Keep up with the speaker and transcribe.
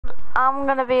I'm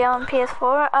gonna be on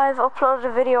PS4. I've uploaded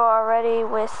a video already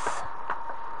with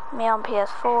me on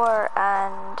PS4,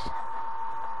 and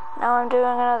now I'm doing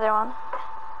another one.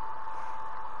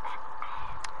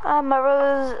 My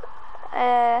brother's,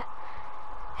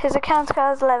 his account's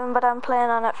got 11, but I'm playing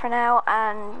on it for now,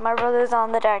 and my brother's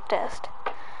on the Dark Test.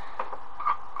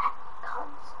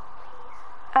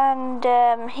 And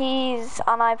he's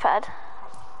on iPad.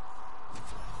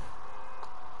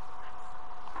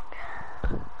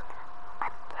 I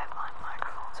bet my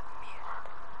microphone's muted.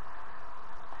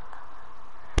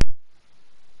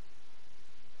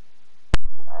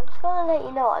 I'm just gonna let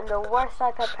you know I'm the worst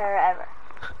iPad player ever.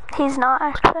 He's not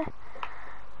actually.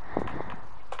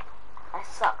 I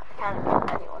suck. I can't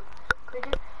against anyone.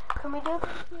 Can we do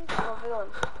this 1v1?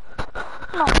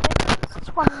 No, it's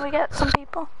when we get some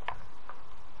people.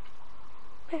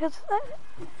 Because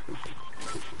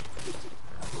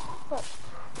What?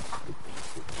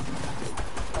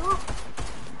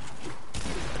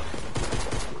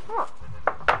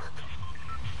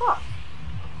 What?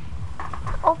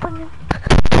 open it.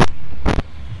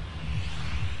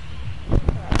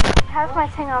 I have my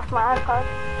thing off my iPod.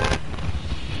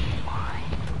 Why?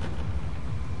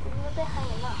 Because they're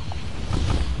hanging up.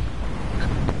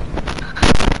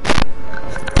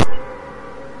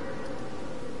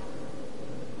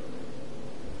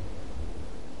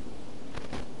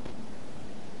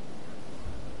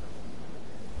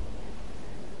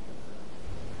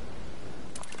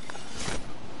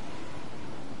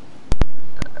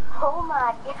 Oh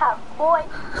my god, boy!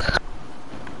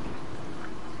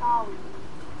 Sorry.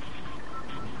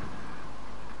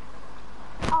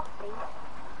 Oh, please.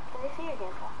 Can they see your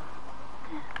gameplay?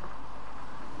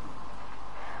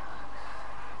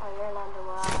 Oh, you're landing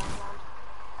where I land.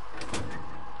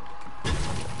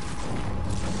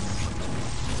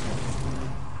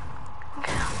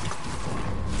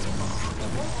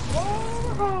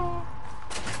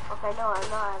 Okay, no, I'm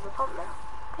not. I have a pump now.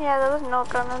 Yeah, there was no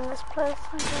gun in this place.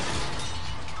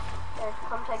 Here,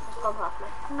 come take this pump off me.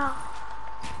 No.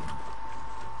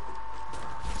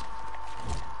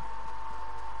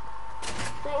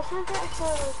 So it says that it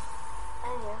shows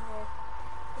anyway.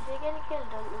 If you get a kill,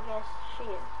 don't you get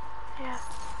shield? Yeah.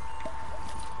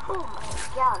 Oh my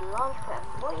god, launch pad,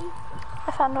 boy. I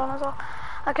found one as well.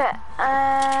 Okay, I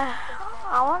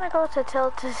want to go to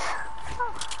Tilted.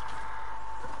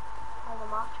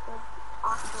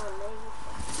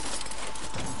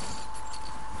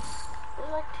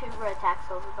 There's like 2 red attacks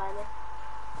over by me.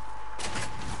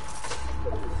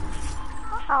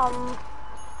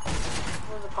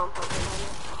 There's a pump over by me.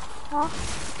 What?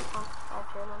 Pump, I'll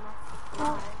turn on there.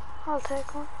 Oh, I'll take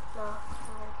one. No, I'm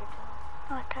gonna get to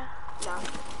it. Okay. No.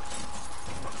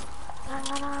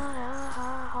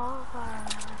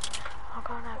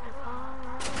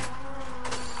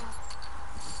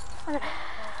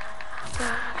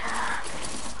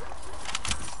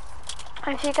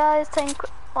 If you guys think,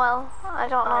 well, I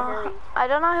don't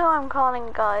know who I'm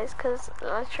calling guys, because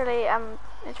literally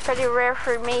it's pretty rare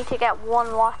for me to get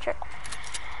one watcher.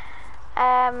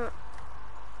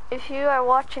 If you are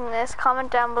watching this,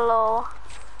 comment down below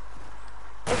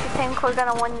if you think we're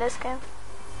gonna win this game.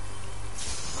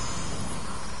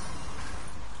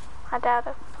 I doubt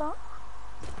it, but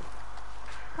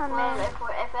I mean, well,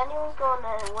 if anyone's going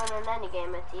to win in any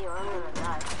game, it's you. I'm gonna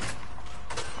die.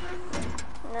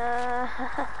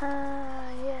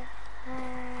 yeah.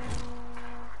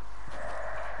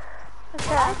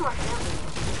 Well,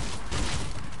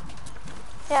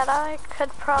 yeah, I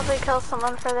could probably kill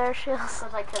someone for their shields.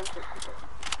 Because I killed 2 people.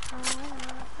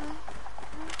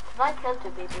 If I killed 2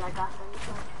 people, I got them.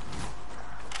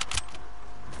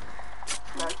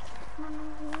 Nice.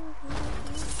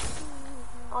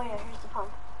 Oh yeah, here's the pump.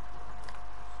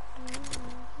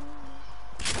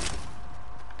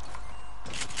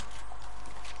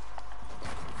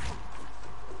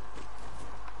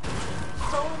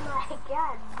 Oh my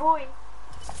god, boy!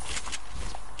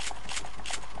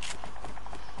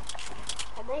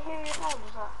 Can they hear your sound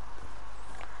or not?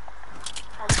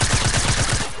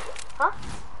 Huh?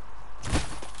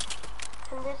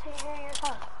 Can they hear your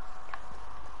sound?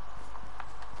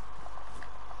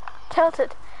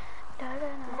 Tilted.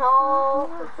 No.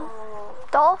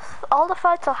 All the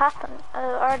fights will happen.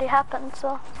 Already happened,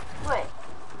 so. Wait.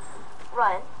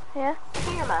 Ryan. Yeah?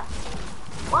 Hear your mask.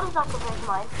 What is that compared to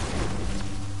mine?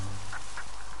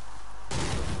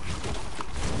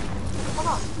 Hold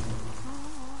on.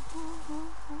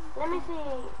 Let me see.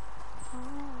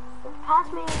 Pass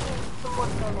me some wood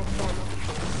for an experiment.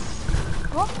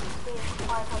 What? See if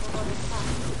 500 wood is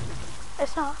enough.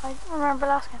 It's not. I remember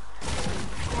last game.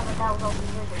 Yeah, but that was also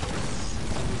vision.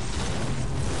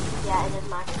 Yeah, it is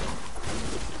max.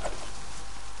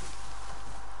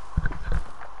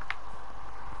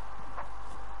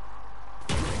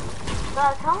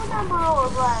 Guys, comment down below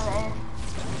as well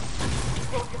if you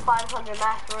think the 500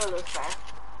 max rule is fair.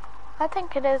 I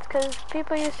think it is, because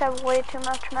people used to have way too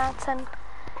much mats, and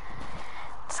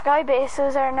sky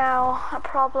bases are now a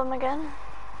problem again.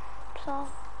 So.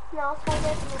 No, sky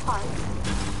bases are fine.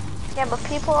 Yeah, but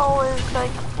people always, like,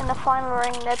 in the final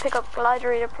ring, they pick up glider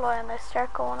redeploy and they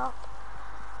start going up.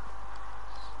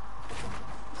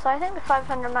 So I think the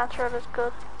 500 mats rule is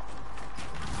good.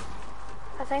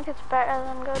 I think it's better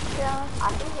than good, to be honest.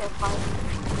 I think it's fine.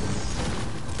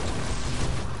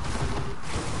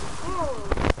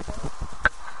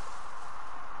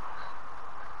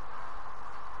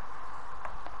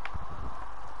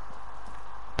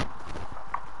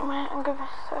 Wait, I'll give it a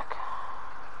sec.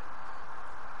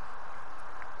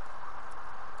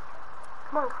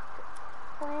 Come on,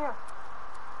 come here.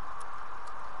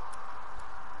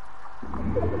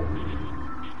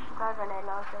 Grab grenade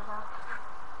launchers out.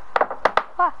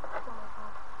 What? Oh my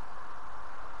god.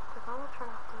 Because I'm not trying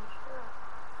to do shit.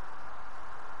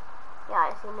 Yeah, I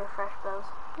see new fresh bills.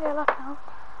 Yeah, look now.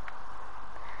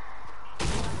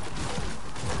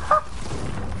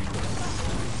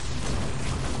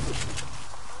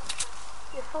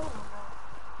 Your phone number.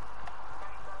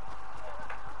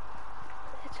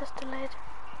 It's just delayed.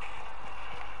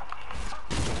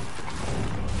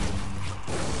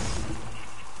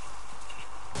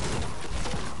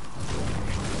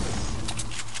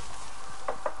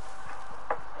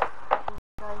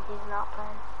 He's not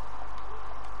playing.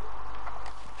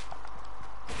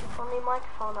 Only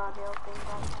microphone audio thing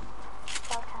like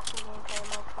broadcasting gameplay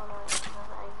microphone audio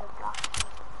because I use a block.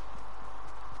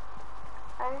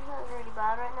 Everything is really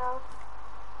bad right now.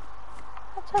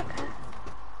 That's okay.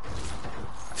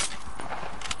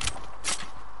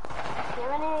 Do you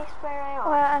have any experience?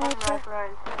 Well, I need to.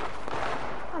 Around.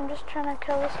 I'm just trying to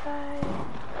kill this guy.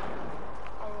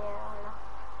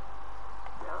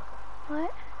 No.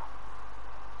 What?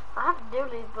 I have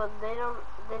dualies, but they don't.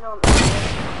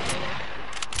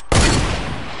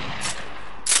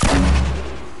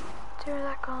 See where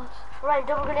that goes. Right,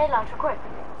 double grenade launcher, quick.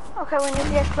 Okay, we need to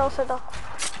get closer though.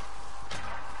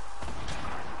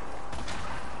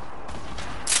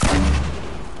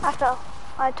 I fell.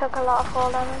 I took a lot of fall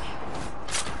damage.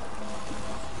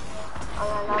 Oh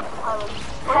yeah, launch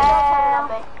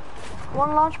pad.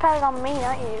 One launch pad on me,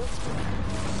 not you.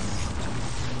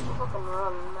 Fucking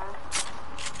run, man.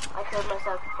 I killed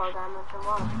myself for fall damage and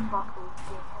what a fucking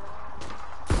dickhead.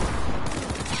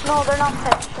 No, they're not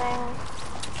fetching.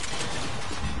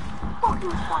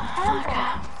 Fucking stop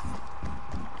camping.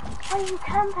 Why are you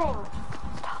camping?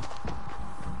 Stop.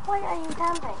 Why are you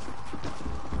camping?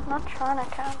 I'm not trying to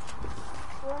camp.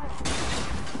 Why?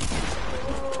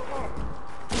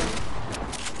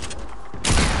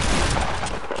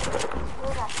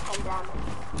 You're that 10 damage.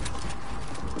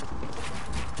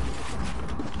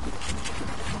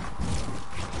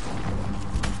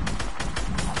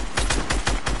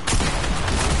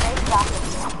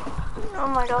 Oh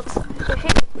my god.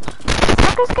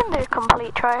 Suckers can do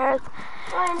complete tryhards.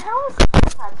 Ryan, how is the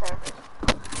iPad service?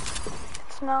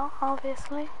 It's not,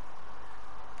 obviously.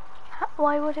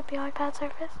 Why would it be iPad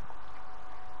Surface?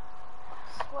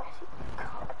 Sweaty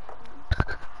cunt.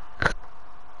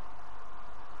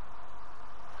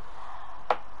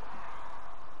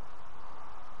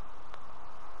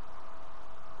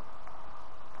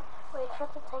 Wait for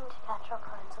the thing to catch up,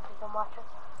 Ryan, so we can watch it.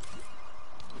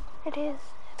 It is.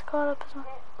 It's caught up as well.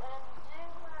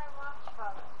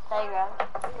 Playground.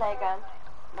 Playground.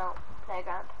 No.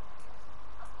 Playground.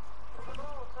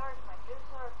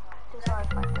 Do sword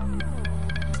fight now.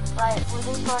 Right, we'll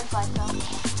do sword fight now.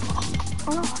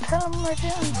 Oh no, tell them we're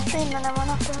doing stream and then we're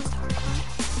not doing sword fight.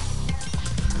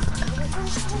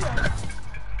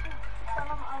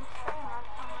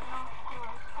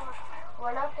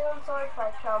 We're not doing sword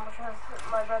fight, Sean, because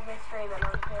my brother's streaming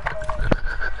on PS4.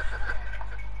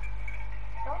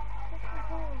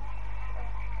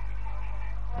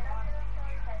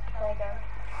 Playground.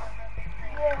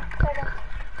 Yeah, playground.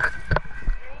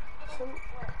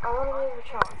 I want to be with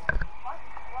Sean.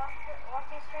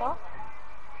 What?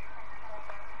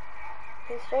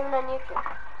 He's streaming on YouTube.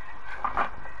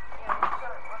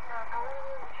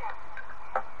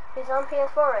 He's on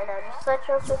PS4 right now. Just search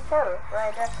up his channel.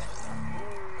 Right, that's it.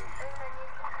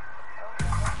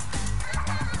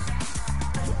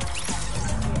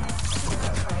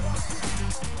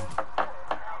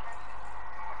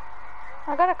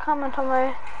 I got a comment on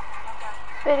my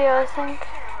video, I think.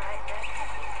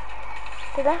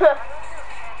 Did I?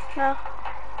 No.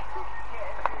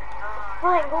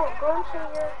 Fine, go and see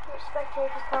your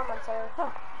spectators' comments, Eric.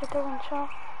 Oh, it doesn't show.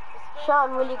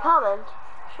 Sean, will you comment?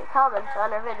 She comments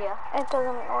on her video. It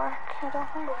doesn't work, I don't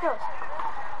think. It does.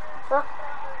 Look.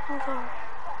 Okay.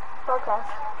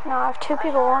 Podcast. No, I have 2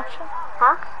 people watching.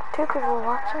 Huh? 2 people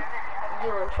watching.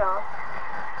 You and Sean.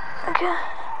 Okay.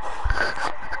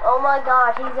 Oh my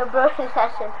god, he's a brother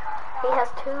session. He has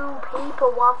 2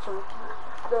 people watching.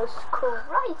 Jesus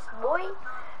Christ, boy.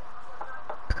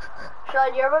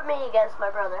 Sean, you're with me against my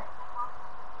brother.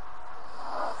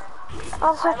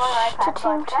 I'll switch to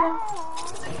team 2.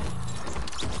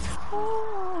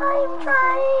 I'm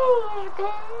trying,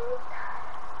 bitch.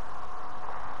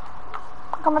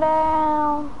 Coming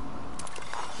down.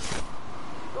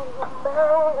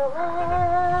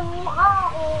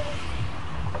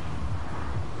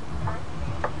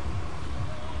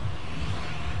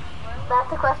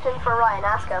 That's a question for Ryan.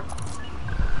 Ask him.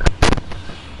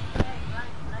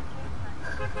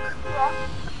 Yeah.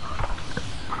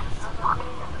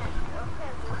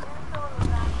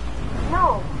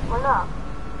 No, we're not.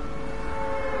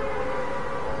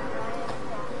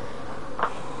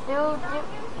 Dude,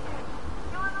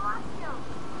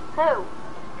 Who?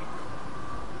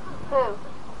 Who?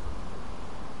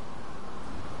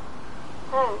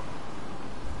 Who?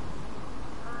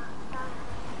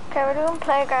 Okay, we're doing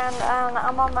playground and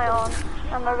I'm on my own.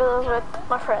 And my brother's with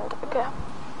my friend. Okay.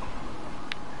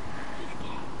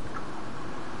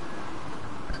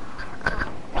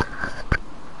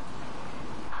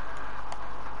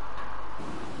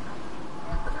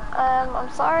 I'm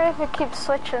sorry if it keeps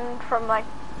switching from like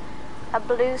a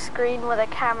blue screen with a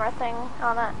camera thing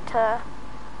on it to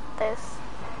this.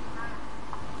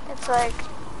 It's like...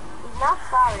 Not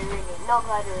sorry, really. No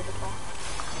glider is okay.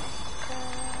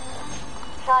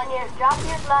 Sean, drop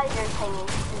your glider thingy,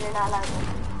 because you're not allowed to.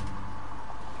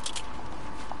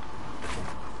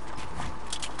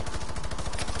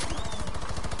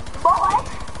 Boy!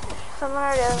 Someone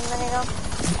already has a minigun.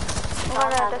 I'm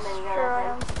gonna destroy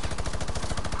him.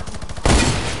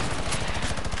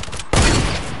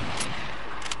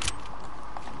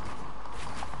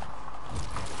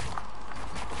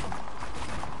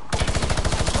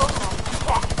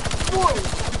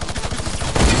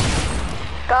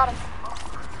 Got him.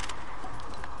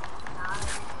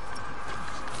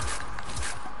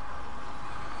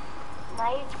 Now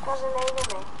you just got an aim at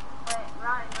me. Wait,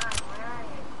 Ryan, where are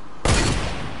you?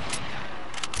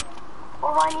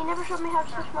 Oh, Ryan, you never showed me how to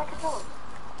switch my controls.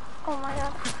 Oh my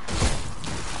god.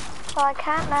 Well, I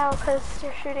can't now because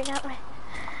you're shooting at me.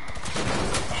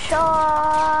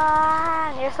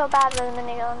 Sean! You're so bad with a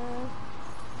minigun.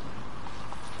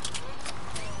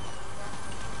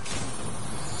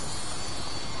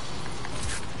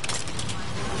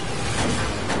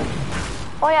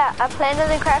 Oh yeah, a plane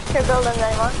doesn't crash through buildings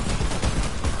anymore.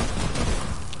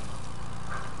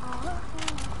 I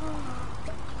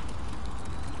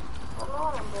don't know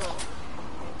what I'm doing.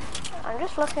 I'm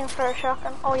just looking for a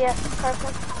shotgun. Oh yes,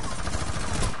 perfect.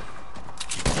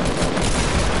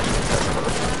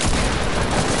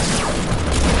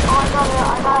 Oh, I got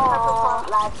a purple pump,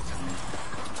 lads.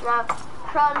 Now,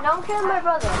 Sean, don't kill my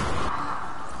brother.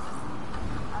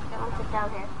 I'm gonna sit down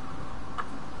here.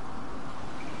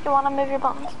 You want to move your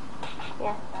buttons?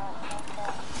 Yeah.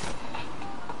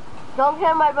 Don't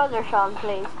kill my brother, Sean,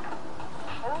 please.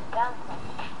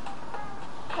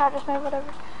 I'll just move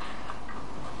whatever.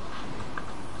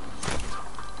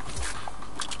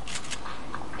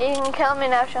 You can kill me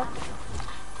now, Sean.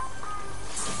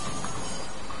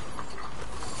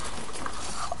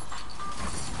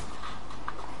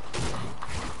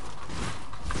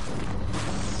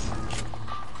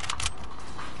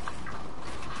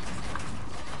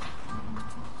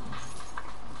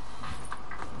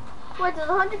 Wait, there's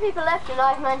 100 people left and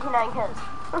I have 99 kills.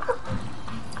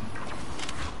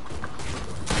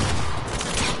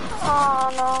 Oh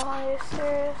no, are you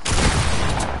serious?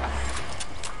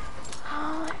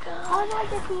 Oh my god. How did I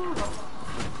get the evil?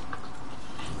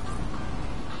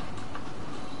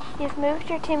 You've moved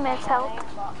your teammates' health.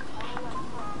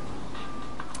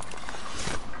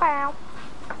 Wow.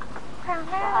 So how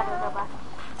do I go back?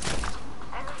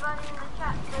 Everybody in the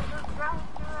chat, there's a drive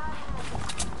through.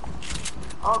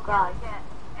 Oh god.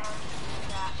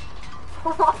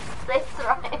 What's this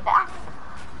right now?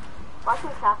 I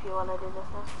can slap you when I do this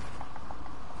now.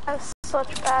 That's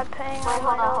such bad pain. Wait,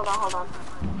 hold on.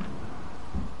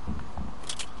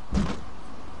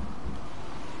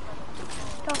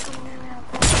 Don't come near me out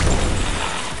there.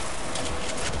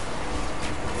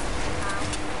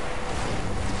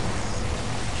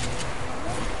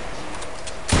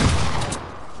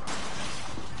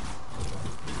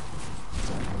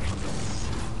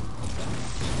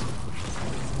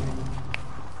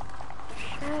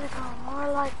 Should go more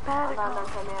like bad. Hold on, don't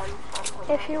kill me.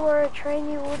 If you were a train,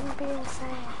 you wouldn't be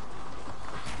insane.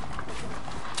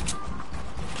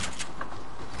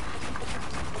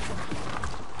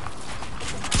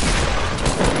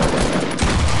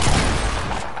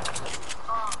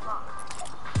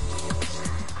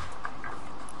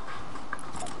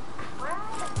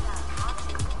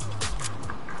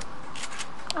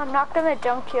 I'm not gonna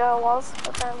dunk you, I was,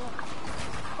 but then...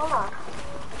 Hold on.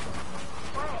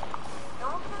 Wait,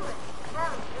 don't do it.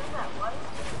 Never do that, what?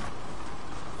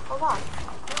 Hold on.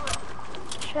 Do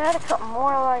it. Should have cut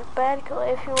more like Bedco.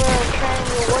 If you were a train,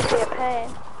 you would be a pain.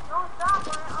 No, stop,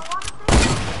 I want to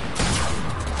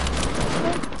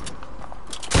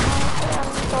I'm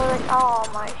so like, oh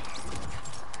my.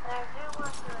 There, do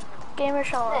what you're doing. Gamer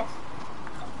showing. This.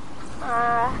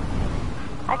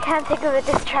 I can't think of a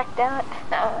diss track, damn it.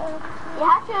 You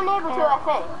have to enable to, I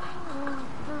think.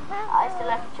 I still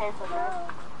have to change something.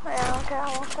 Yeah, okay, I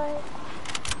won't say it.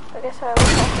 I guess I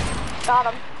will. Got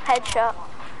him. Headshot.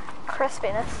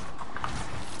 Crispiness.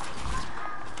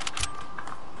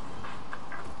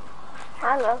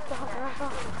 I love the hunter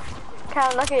rifle.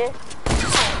 Kinda look at you.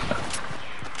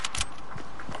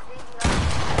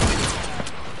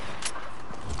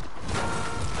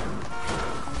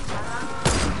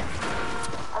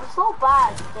 I'm so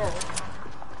bad still.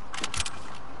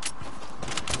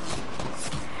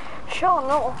 Sure,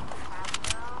 no.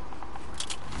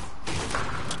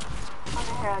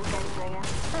 Okay, here I'm changing again.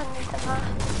 I need the map.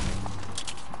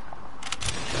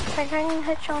 I can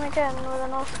hit Sean again with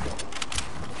an off.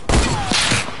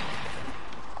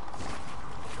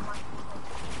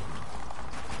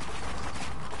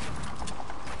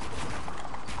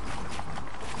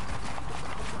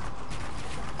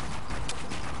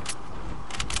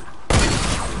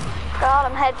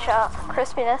 Got him, headshot.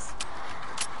 Crispiness.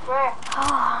 Where?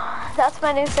 Oh, that's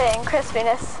my new saying,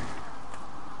 crispiness.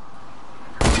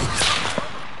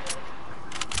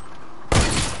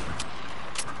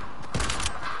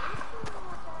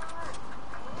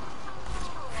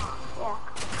 Yeah.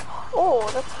 Oh,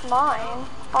 that's mine.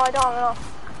 Oh, I don't have enough.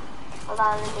 Hold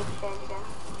on, let me change again.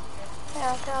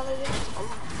 Yeah, okay, I'll do it. I'm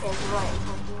changing right in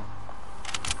front of you.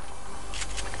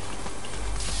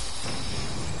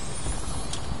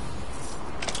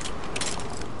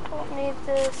 Don't need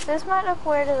this. This might look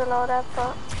weird as a loadout,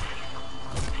 but...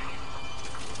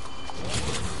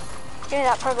 Give me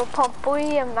that purple pump,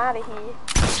 boy, I'm out of here.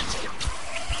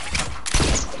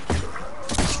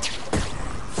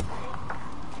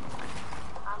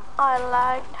 I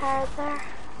lagged hard there.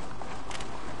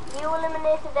 You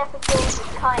eliminated everything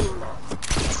with kindness.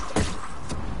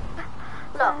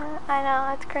 Look. I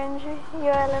know, it's cringy.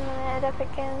 You eliminated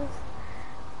epic games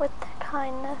with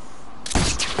kindness.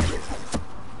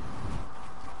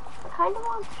 I kind of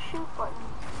want the shoot button.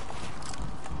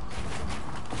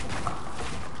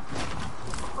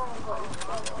 Fire button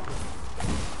together.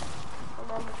 And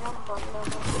then the jump button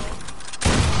over here.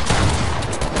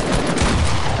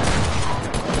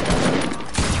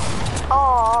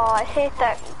 Oh, I hate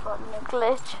that Button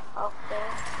glitch. up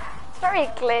there. It's very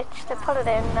glitch. They put it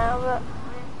in now, but...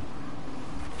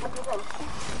 What do you think?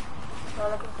 You're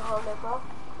looking to hold it, bro?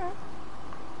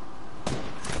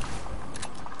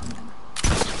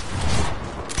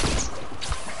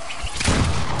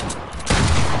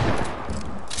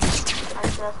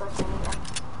 Actually, that's what's in here.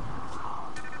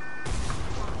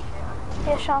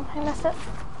 Yeah, Sean, you missed it.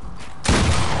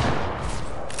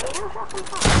 You fucking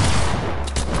fuck.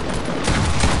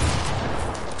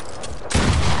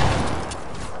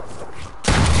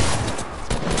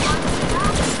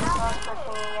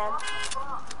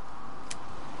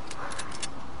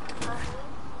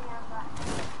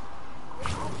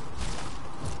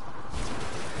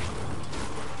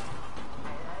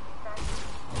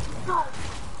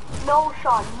 No,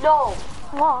 Sean, no!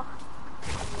 What?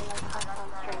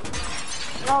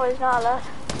 No, he's not allowed.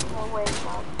 No way,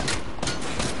 Sean.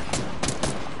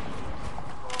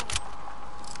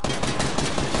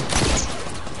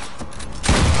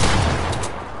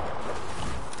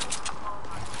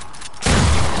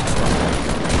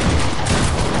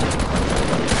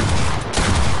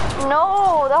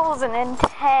 No, that was an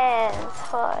intense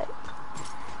fight.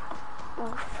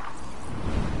 Oof.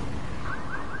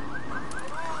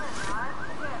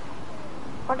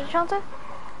 What did Sean say?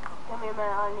 Give me a minute,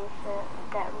 I need to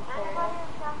get repaired.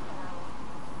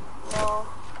 No,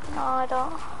 No, I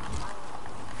don't.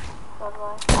 so do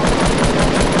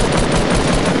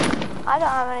I don't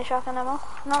have any shotgun ammo.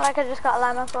 Not like I just got a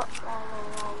llama, but...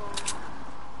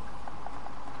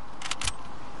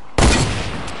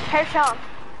 Here, Sean.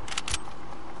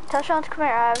 Tell Sean to come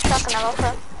here, I have shotgun ammo for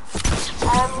him.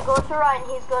 Go to Ryan,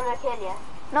 he's gonna kill you.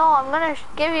 No, I'm gonna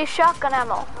give you shotgun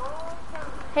ammo.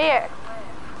 Here.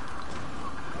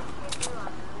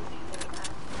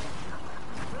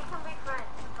 We can be friends.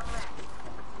 Come here.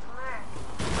 Come here.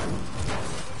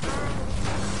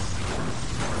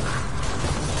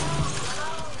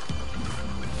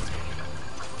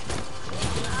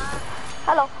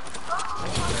 Hello.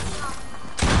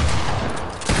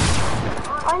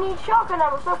 I need shotgun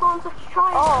ammo. Stop on such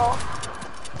trying. Oh.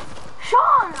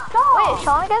 Sean, stop! Wait, is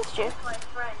Sean against you? My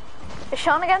friend. Is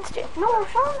Sean against you? No,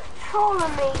 Sean's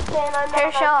trolling me saying I'm Here,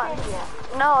 not Sean. that kid yet.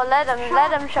 No, let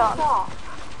him, Sean. Stop.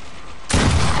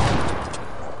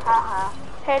 Haha.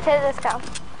 Here, take this gun.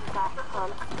 That's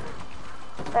fun.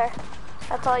 There.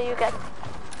 That's all you get.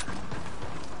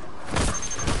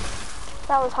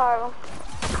 That was horrible.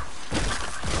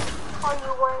 Are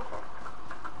you worth it?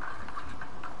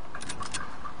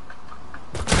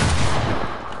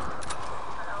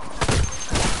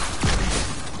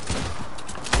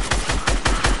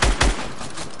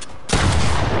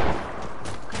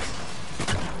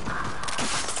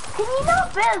 Can you not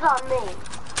biz on me?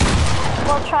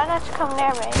 Well, try not to come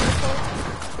near me. Because...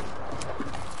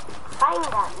 Find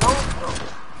that no scope.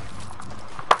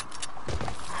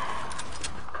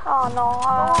 Oh no.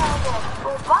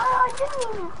 Oh, wow, I didn't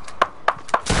even.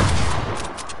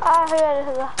 Who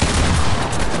is that?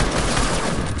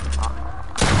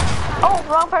 Oh,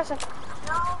 wrong person.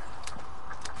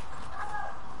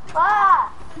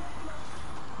 Ah!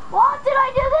 What did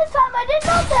I do this time? I did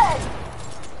nothing!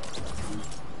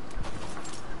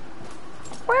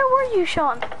 Where were you,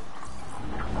 Sean?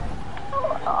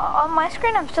 On my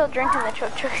screen, I'm still drinking the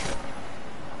chug chug.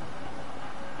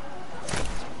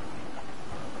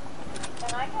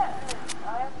 Can I get I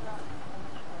have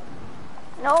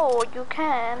No, you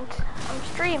can't. I'm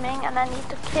streaming and I need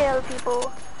to kill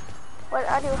people. What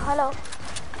are you? Hello.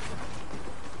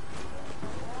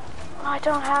 I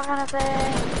don't have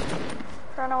anything.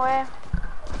 Run away.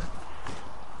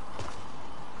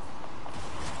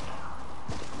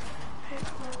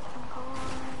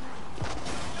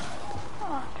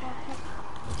 Okay.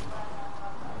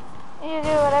 You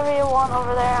do whatever you want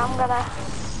over there. I'm gonna,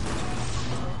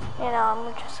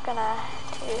 I'm just gonna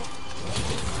do.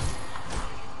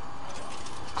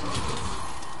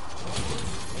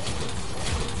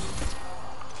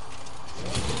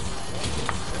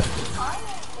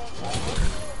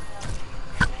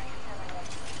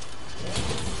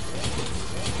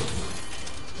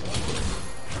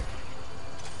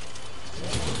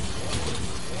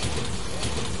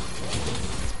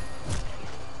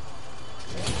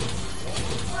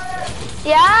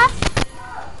 Yeah?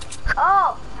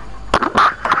 Oh.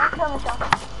 Don't kill me, Sean.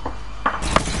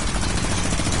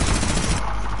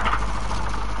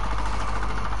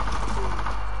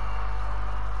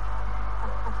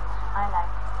 I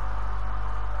like.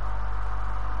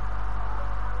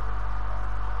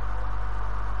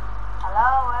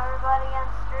 Hello, everybody on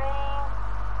stream.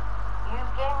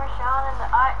 Use Gamer Sean in the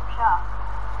item shop.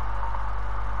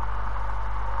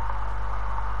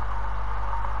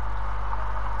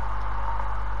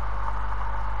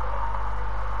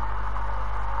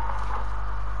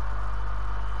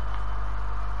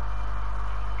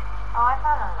 Oh, I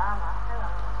found a llama. Hello,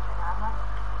 Mr. Llama.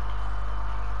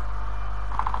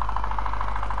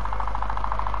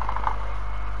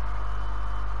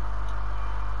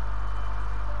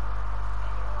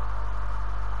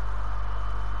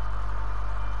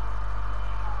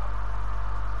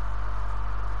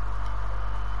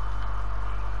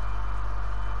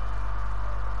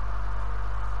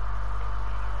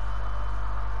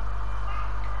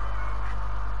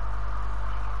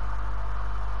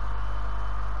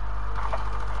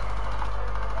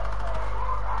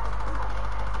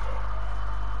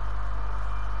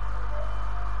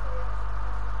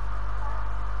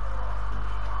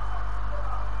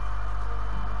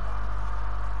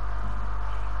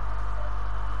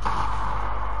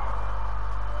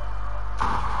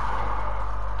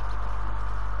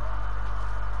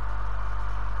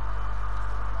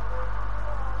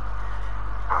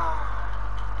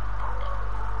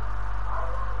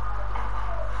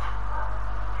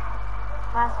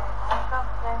 Master, pick up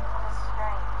this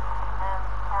string and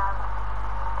can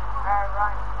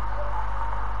run.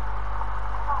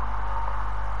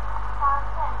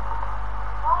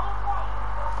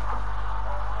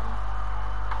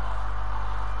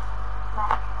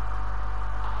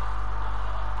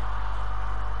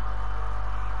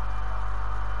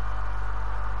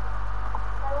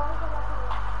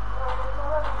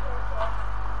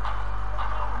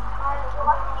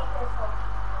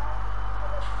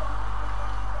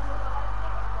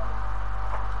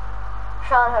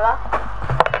 Sean, hello?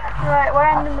 Right, we're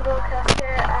ending the broadcast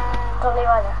here and... Don't leave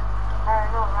either.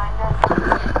 No,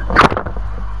 Ryan does.